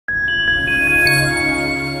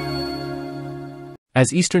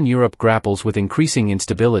As Eastern Europe grapples with increasing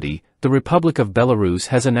instability, the Republic of Belarus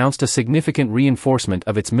has announced a significant reinforcement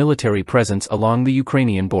of its military presence along the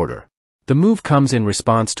Ukrainian border. The move comes in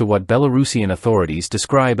response to what Belarusian authorities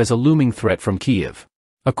describe as a looming threat from Kyiv.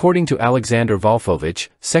 According to Alexander Volfovitch,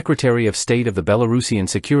 Secretary of State of the Belarusian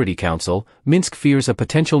Security Council, Minsk fears a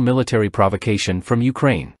potential military provocation from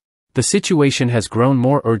Ukraine. The situation has grown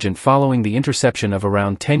more urgent following the interception of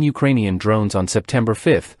around 10 Ukrainian drones on September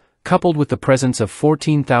 5, coupled with the presence of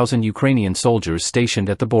 14,000 Ukrainian soldiers stationed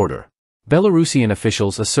at the border. Belarusian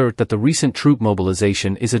officials assert that the recent troop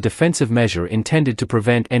mobilization is a defensive measure intended to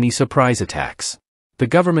prevent any surprise attacks. The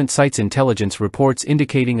government cites intelligence reports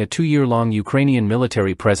indicating a 2-year-long Ukrainian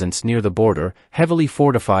military presence near the border, heavily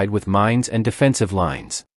fortified with mines and defensive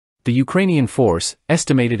lines. The Ukrainian force,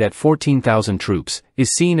 estimated at 14,000 troops, is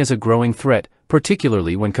seen as a growing threat,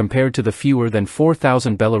 particularly when compared to the fewer than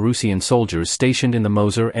 4,000 Belarusian soldiers stationed in the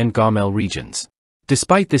Moser and Gomel regions.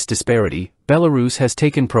 Despite this disparity, Belarus has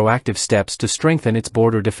taken proactive steps to strengthen its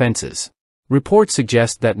border defenses. Reports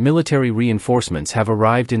suggest that military reinforcements have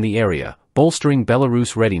arrived in the area, bolstering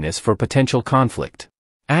Belarus' readiness for potential conflict.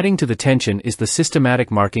 Adding to the tension is the systematic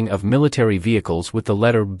marking of military vehicles with the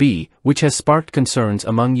letter B, which has sparked concerns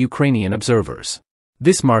among Ukrainian observers.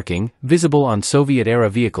 This marking, visible on Soviet-era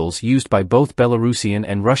vehicles used by both Belarusian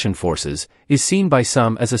and Russian forces, is seen by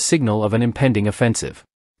some as a signal of an impending offensive.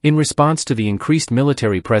 In response to the increased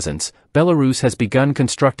military presence, Belarus has begun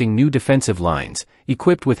constructing new defensive lines,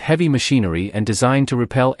 equipped with heavy machinery and designed to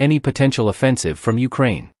repel any potential offensive from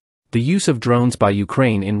Ukraine. The use of drones by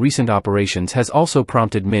Ukraine in recent operations has also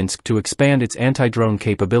prompted Minsk to expand its anti-drone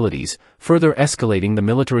capabilities, further escalating the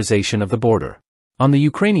militarization of the border. On the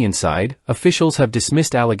Ukrainian side, officials have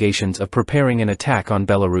dismissed allegations of preparing an attack on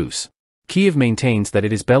Belarus. Kyiv maintains that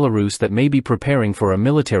it is Belarus that may be preparing for a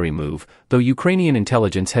military move, though Ukrainian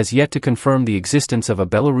intelligence has yet to confirm the existence of a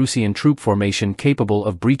Belarusian troop formation capable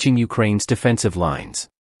of breaching Ukraine's defensive lines.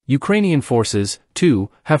 Ukrainian forces,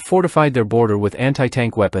 too, have fortified their border with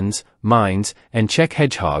anti-tank weapons, mines, and Czech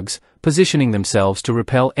hedgehogs, positioning themselves to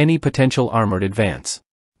repel any potential armored advance.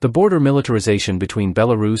 The border militarization between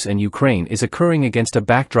Belarus and Ukraine is occurring against a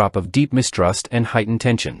backdrop of deep mistrust and heightened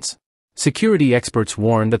tensions. Security experts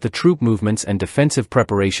warn that the troop movements and defensive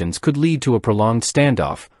preparations could lead to a prolonged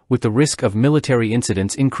standoff, with the risk of military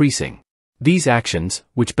incidents increasing. These actions,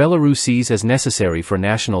 which Belarus sees as necessary for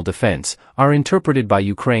national defense, are interpreted by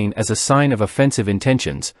Ukraine as a sign of offensive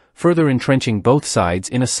intentions, further entrenching both sides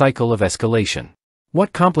in a cycle of escalation.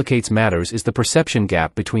 What complicates matters is the perception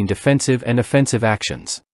gap between defensive and offensive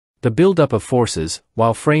actions. The buildup of forces,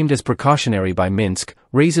 while framed as precautionary by Minsk,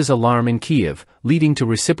 raises alarm in Kyiv, leading to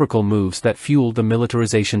reciprocal moves that fuel the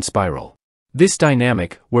militarization spiral. This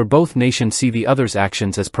dynamic, where both nations see the other's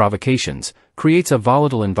actions as provocations, creates a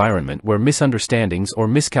volatile environment where misunderstandings or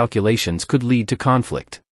miscalculations could lead to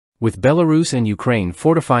conflict. With Belarus and Ukraine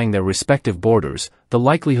fortifying their respective borders, the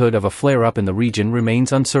likelihood of a flare-up in the region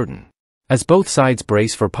remains uncertain. As both sides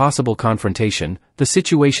brace for possible confrontation, the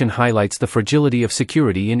situation highlights the fragility of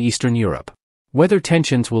security in Eastern Europe. Whether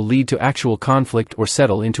tensions will lead to actual conflict or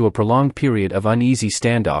settle into a prolonged period of uneasy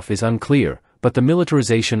standoff is unclear, but the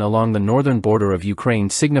militarization along the northern border of Ukraine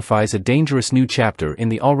signifies a dangerous new chapter in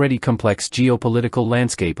the already complex geopolitical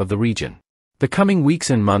landscape of the region. The coming weeks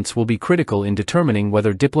and months will be critical in determining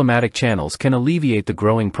whether diplomatic channels can alleviate the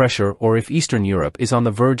growing pressure or if Eastern Europe is on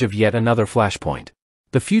the verge of yet another flashpoint.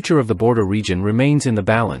 The future of the border region remains in the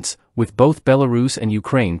balance, with both Belarus and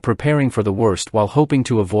Ukraine preparing for the worst while hoping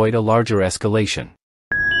to avoid a larger escalation.